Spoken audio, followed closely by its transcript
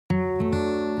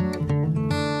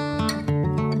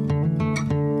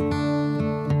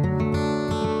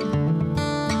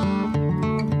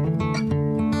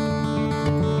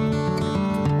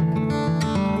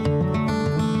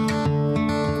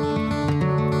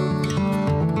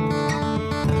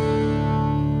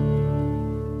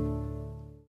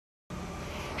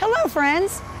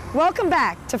friends, welcome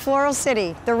back to Floral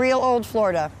City, the real old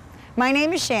Florida. My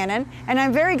name is Shannon, and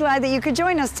I'm very glad that you could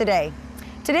join us today.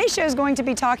 Today's show is going to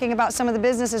be talking about some of the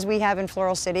businesses we have in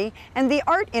Floral City and the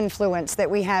art influence that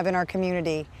we have in our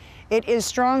community. It is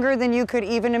stronger than you could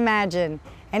even imagine.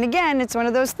 And again, it's one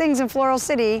of those things in Floral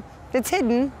City that's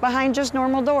hidden behind just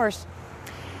normal doors.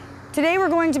 Today we're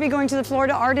going to be going to the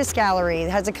Florida Artist Gallery.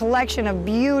 It has a collection of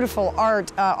beautiful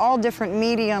art, all different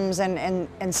mediums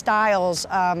and styles,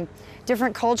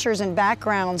 different cultures and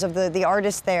backgrounds of the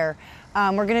artists there.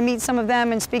 We're going to meet some of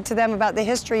them and speak to them about the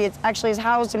history. It actually is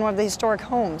housed in one of the historic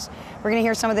homes. We're going to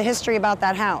hear some of the history about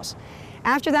that house.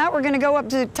 After that, we're going to go up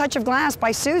to Touch of Glass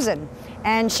by Susan.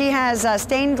 And she has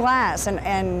stained glass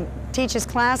and teaches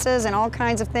classes and all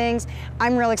kinds of things.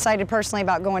 I'm real excited personally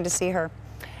about going to see her.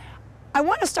 I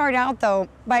want to start out, though,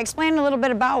 by explaining a little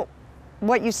bit about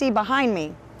what you see behind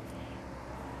me.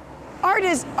 Art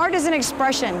is an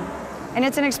expression, and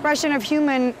it's an expression of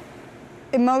human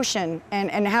emotion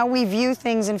and how we view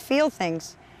things and feel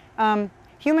things.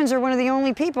 Humans are one of the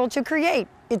only people to create.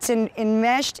 It's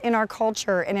enmeshed in our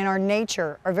culture and in our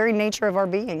nature, our very nature of our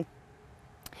being.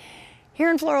 Here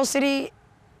in Floral City,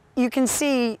 you can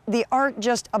see the art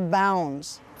just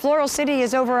abounds. Floral City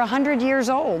is over 100 years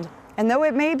old. And though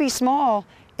it may be small,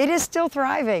 it is still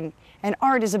thriving, and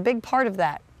art is a big part of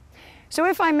that. So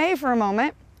if I may for a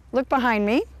moment, look behind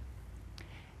me.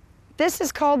 This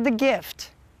is called The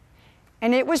Gift,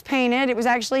 and it was painted. It was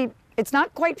actually, it's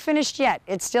not quite finished yet.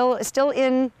 It's still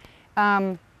in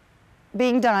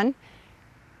being done.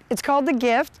 It's called The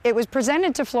Gift. It was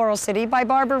presented to Floral City by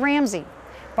Barbara Ramsey.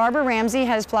 Barbara Ramsey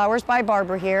has Flowers by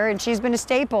Barbara here, and she's been a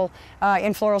staple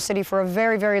in Floral City for a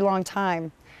very, very long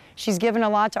time. She's given a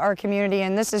lot to our community,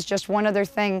 and this is just one other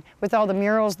thing with all the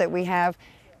murals that we have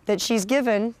that she's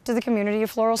given to the community of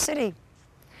Floral City.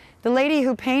 The lady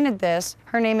who painted this,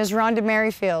 her name is Rhonda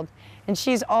Merrifield, and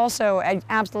she's also an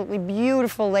absolutely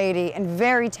beautiful lady and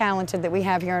very talented that we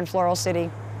have here in Floral City.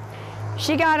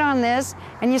 She got on this,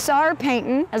 and you saw her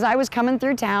painting. As I was coming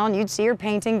through town, you'd see her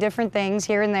painting different things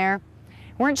here and there.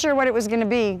 Weren't sure what it was going to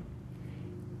be.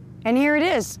 And here it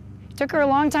is. Took her a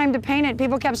long time to paint it.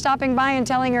 People kept stopping by and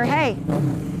telling her, hey,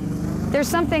 there's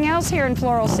something else here in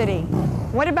Floral City.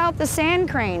 What about the sand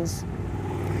cranes?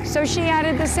 So she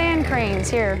added the sand cranes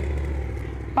here.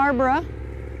 Barbara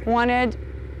wanted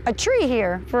a tree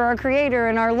here for our Creator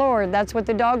and our Lord. That's what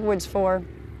the dogwood's for.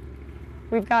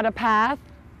 We've got a path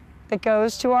that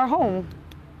goes to our home.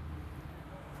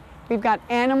 We've got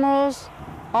animals,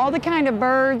 all the kind of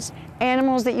birds,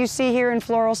 animals that you see here in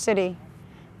Floral City.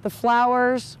 The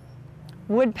flowers,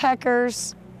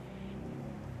 woodpeckers.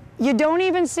 You don't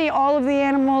even see all of the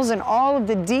animals and all of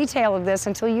the detail of this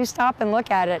until you stop and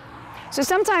look at it. So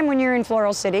sometime when you're in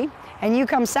Floral City and you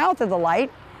come south of the light,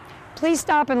 please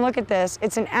stop and look at this.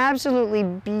 It's an absolutely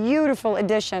beautiful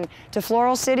addition to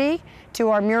Floral City, to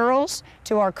our murals,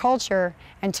 to our culture,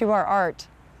 and to our art.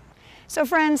 So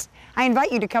friends, I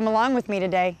invite you to come along with me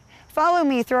today. Follow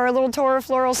me through our little tour of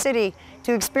Floral City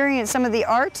to experience some of the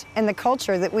art and the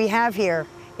culture that we have here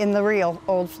in the real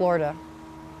old Florida.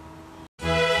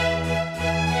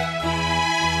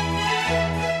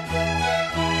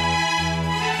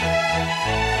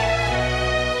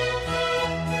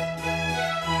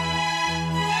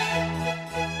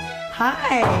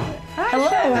 Hi. Hi, hello,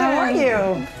 Shannon. How are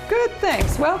you? Good,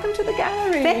 thanks. Welcome to the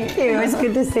gallery. Thank you, it's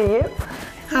good to see you.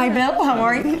 Hi Bill, how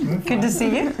are you? Good to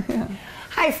see you. Yeah.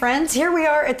 Hi friends, here we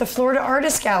are at the Florida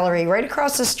Artist Gallery, right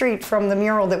across the street from the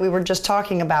mural that we were just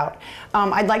talking about.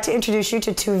 I'd like to introduce you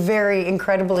to two very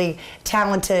incredibly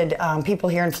talented people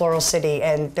here in Floral City,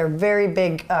 and they're very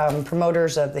big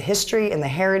promoters of the history and the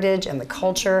heritage and the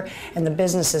culture and the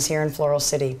businesses here in Floral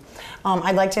City.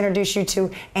 I'd like to introduce you to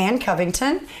Ann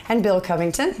Covington and Bill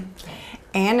Covington.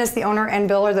 Ann is the owner, and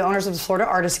Bill are the owners of the Florida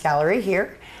Artist Gallery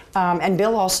here. And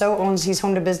Bill also owns, he's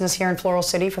home to business here in Floral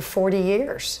City for 40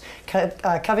 years.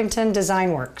 Covington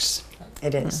Design Works,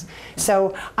 it is.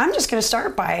 So I'm just going to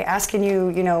start by asking you,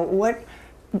 what,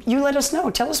 you let us know.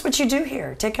 Tell us what you do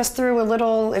here. Take us through a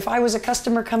little, if I was a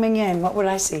customer coming in, what would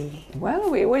I see? Well,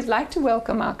 we always like to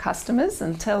welcome our customers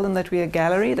and tell them that we're a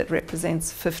gallery that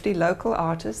represents 50 local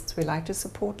artists. We like to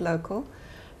support local.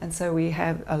 And so we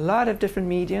have a lot of different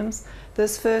mediums.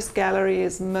 This first gallery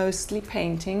is mostly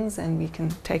paintings, and we can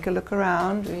take a look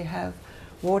around. We have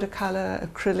watercolor,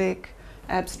 acrylic,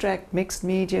 abstract, mixed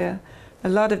media, a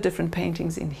lot of different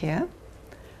paintings in here.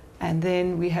 And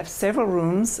then we have several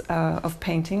rooms of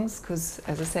paintings, because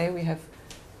as I say, we have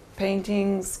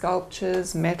paintings,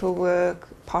 sculptures, metalwork,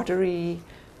 pottery,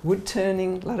 wood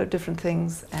turning, a lot of different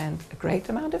things, and a great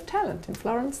amount of talent in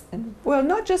Florence, and well,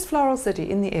 not just Floral City,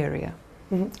 in the area.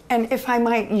 And if I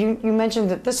might, you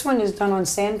mentioned that this one is done on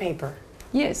sandpaper.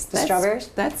 Yes, The strawberries?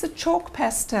 That's a chalk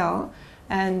pastel,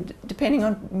 and depending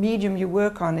on medium you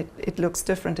work on, it looks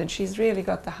different. And she's really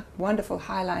got the wonderful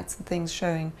highlights and things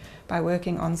showing by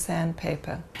working on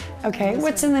sandpaper. Okay,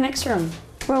 what's in the next room?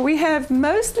 Well, we have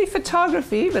mostly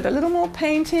photography, but a little more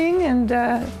painting and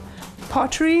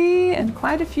pottery and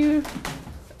quite a few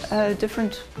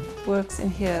different works in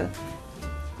here.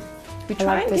 We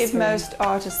try and give most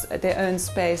artists their own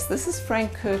space. This is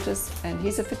Frank Curtis, and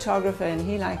he's a photographer, and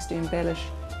he likes to embellish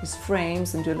his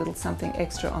frames and do a little something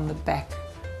extra on the back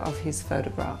of his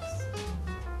photographs.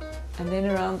 And then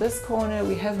around this corner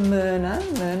we have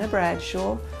Myrna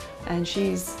Bradshaw, and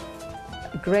she's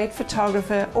a great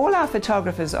photographer. All our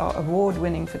photographers are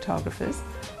award-winning photographers,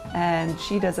 and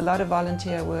she does a lot of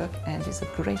volunteer work and is a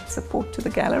great support to the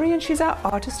gallery, and she's our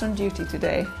artist on duty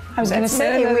today. I was going to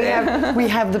say, we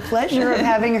have the pleasure of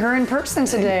having her in person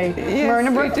today. Yes,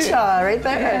 Myrna Bradshaw, right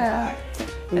there. Yeah.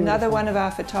 Another one of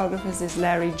our photographers is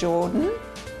Larry Jordan.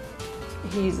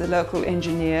 He's a local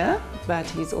engineer, but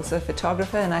he's also a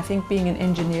photographer, and I think being an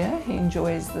engineer, he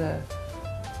enjoys the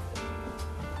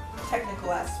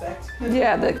technical aspect.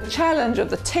 Yeah, the challenge of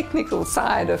the technical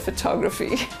side of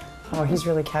photography. Oh, he's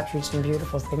really captured some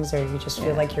beautiful things there. You just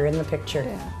feel like you're in the picture.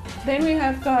 Yeah. Then we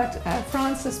have got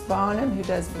Francis Barnum, who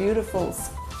does beautiful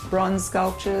bronze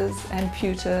sculptures and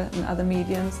pewter and other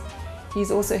mediums. He's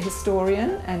also a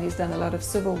historian, and he's done a lot of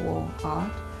Civil War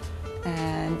art.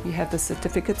 And we have the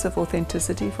certificates of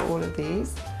authenticity for all of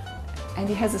these. And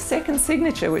he has a second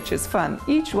signature, which is fun.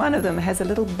 Each one of them has a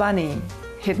little bunny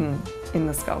hidden in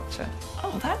the sculpture.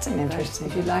 Oh, that's an interesting.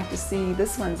 If you'd like to see,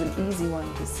 this one's an easy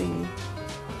one to see.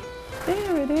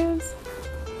 There it is.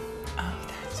 Oh,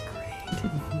 that's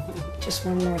great. Just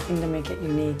one more thing to make it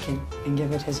unique and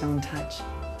give it his own touch.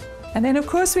 And then, of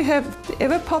course, we have the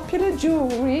ever popular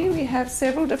jewelry. We have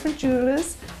several different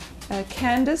jewelers.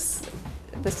 Candace,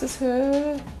 this is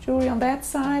her jewelry on that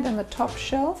side and the top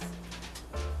shelf.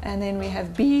 And then we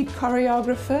have bead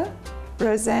choreographer,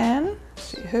 Roseanne.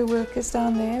 Her work is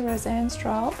down there, Roseanne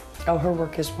Straub. Oh, her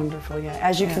work is wonderful, yeah.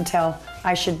 As you can tell,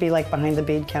 I should be like behind the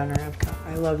bead counter.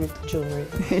 I love the jewelry.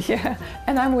 Yeah,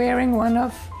 and I'm wearing one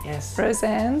of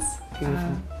Roseanne's.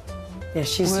 Beautiful. Yeah,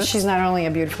 she's not only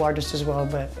a beautiful artist as well,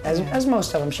 but as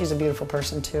most of them, she's a beautiful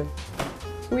person too.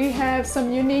 We have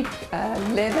some unique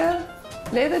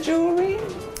leather jewelry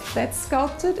that's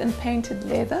sculpted and painted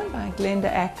leather by Glenda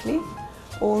Ackley.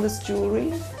 All this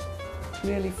jewelry,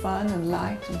 really fun and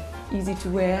light and easy to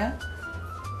wear.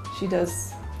 She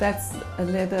does, that's a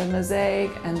leather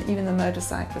mosaic, and even the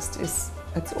motorcyclist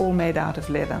it's all made out of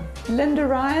leather. Linda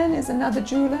Ryan is another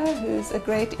jeweler who's a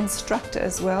great instructor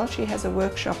as well. She has a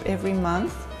workshop every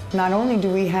month. Not only do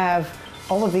we have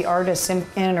all of the artists in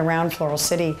and around Floral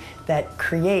City that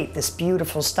create this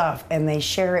beautiful stuff, and they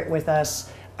share it with us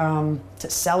to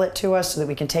sell it to us so that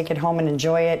we can take it home and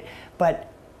enjoy it,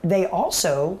 but they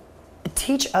also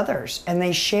teach others, and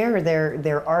they share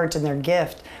their art and their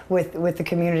gift with the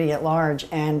community at large,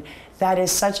 and that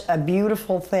is such a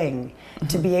beautiful thing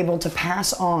to be able to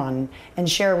pass on and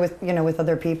share with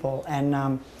other people. And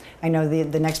I know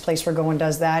the next place we're going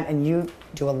does that, and you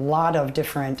do a lot of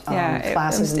different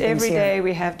classes and things every here. day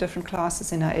we have different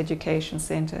classes in our education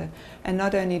center, and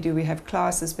not only do we have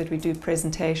classes, but we do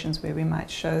presentations where we might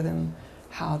show them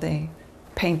how they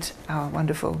paint our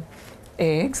wonderful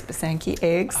eggs, Basanki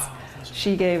eggs. Oh,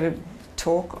 she gave a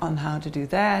talk on how to do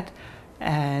that,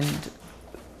 and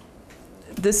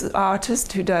this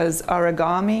artist who does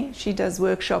origami, she does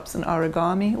workshops in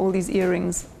origami. All these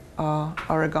earrings are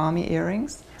origami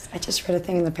earrings. I just read a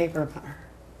thing in the paper about her.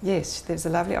 Yes, there's a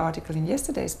lovely article in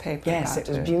yesterday's paper Yes, about it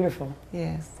was her. beautiful.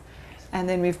 Yes. And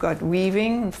then we've got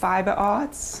weaving and fiber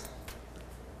arts,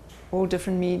 all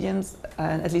different mediums,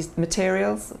 at least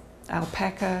materials,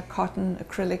 alpaca, cotton,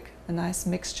 acrylic, a nice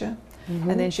mixture.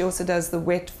 And then she also does the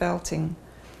wet felting,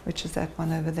 which is that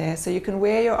one over there. So you can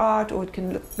wear your art, or it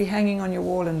can be hanging on your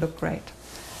wall and look great.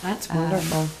 That's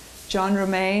wonderful. John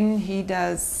Romaine, he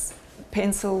does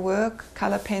pencil work,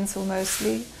 color pencil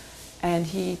mostly, and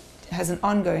he has an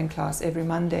ongoing class every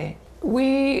Monday.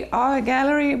 We are a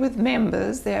gallery with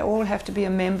members. They all have to be a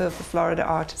member of the Florida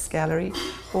Artists Gallery.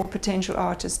 All potential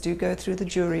artists do go through the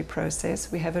jury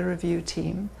process. We have a review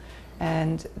team,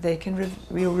 and they can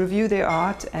we'll review their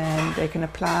art, and they can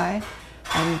apply.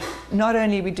 And not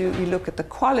only we look at the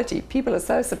quality. People are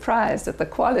so surprised at the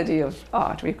quality of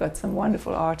art. We've got some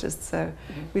wonderful artists, so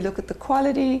we look at the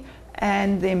quality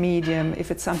and their medium.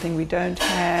 If it's something we don't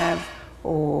have,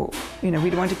 or we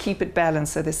want to keep it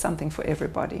balanced so there's something for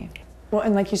everybody. Well,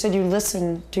 and like you said, you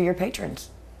listen to your patrons.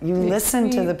 you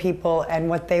listen to the people and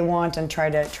what they want and try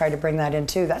to bring that in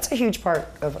too. That's a huge part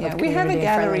of community. We have a and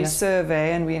gallery friendliness.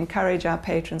 survey, and we encourage our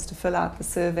patrons to fill out the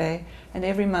survey. And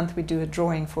every month we do a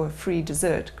drawing for a free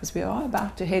dessert, because we are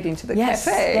about to head into the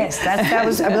cafe. Yes, that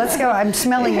was. Let's go. I'm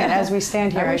smelling it as we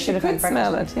stand here. I should have had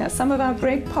smell it. Yeah, some of our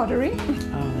break pottery.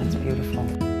 Oh, that's beautiful.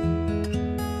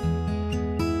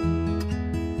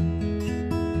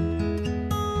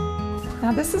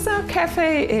 Now this is our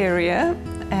cafe area,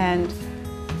 and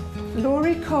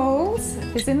Laurie Coles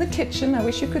is in the kitchen. I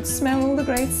wish you could smell all the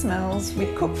great smells. We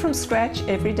cook from scratch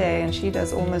every day, and she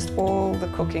does almost all the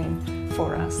cooking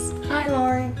for us. Hi,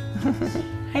 Laurie.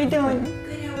 How you doing?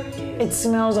 Good, how are you? It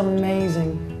smells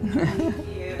amazing.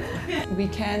 Thank you. We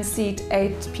can seat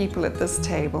 8 people at this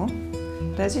table.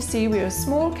 But as you see, we're a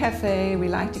small cafe. We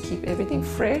like to keep everything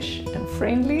fresh and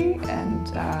friendly and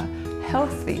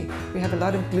healthy. We have a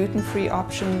lot of gluten-free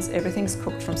options. Everything's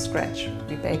cooked from scratch.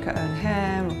 We bake our own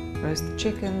ham, roast the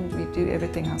chicken. We do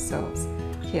everything ourselves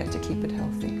here to keep it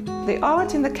healthy. The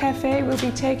art in the cafe will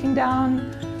be taken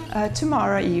down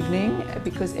tomorrow evening,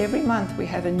 because every month we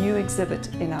have a new exhibit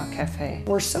in our cafe.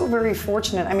 We're so very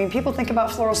fortunate. I mean, people think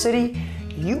about Floral City.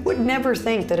 You would never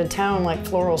think that a town like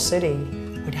Floral City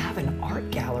would have an art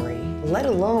gallery, let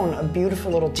alone a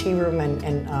beautiful little tea room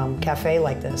and cafe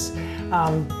like this.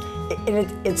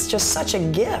 It's just such a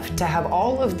gift to have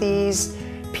all of these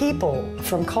people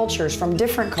from cultures, from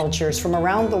different cultures, from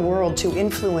around the world to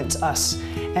influence us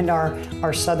and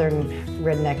our southern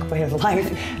redneck way of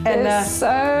life. And there's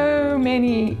so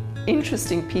many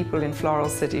interesting people in Floral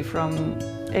City from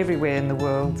everywhere in the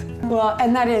world. well,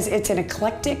 and it's an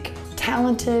eclectic,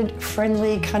 talented,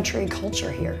 friendly country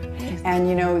culture here. And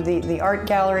you know, the art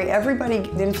gallery, everybody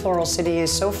in Floral City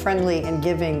is so friendly and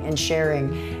giving and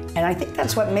sharing. And I think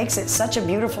that's what makes it such a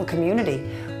beautiful community.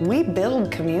 We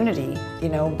build community, you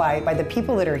know, by the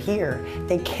people that are here.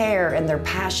 They care and they're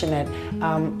passionate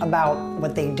about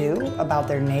what they do, about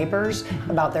their neighbors,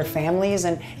 about their families,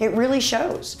 and it really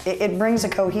shows. It brings a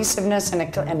cohesiveness and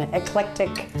an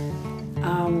eclectic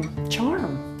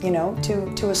charm, you know,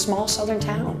 to a small southern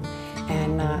town.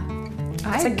 And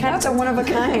it's a one of a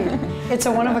kind. It's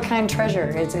a one of a kind treasure.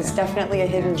 It's definitely a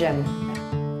hidden gem.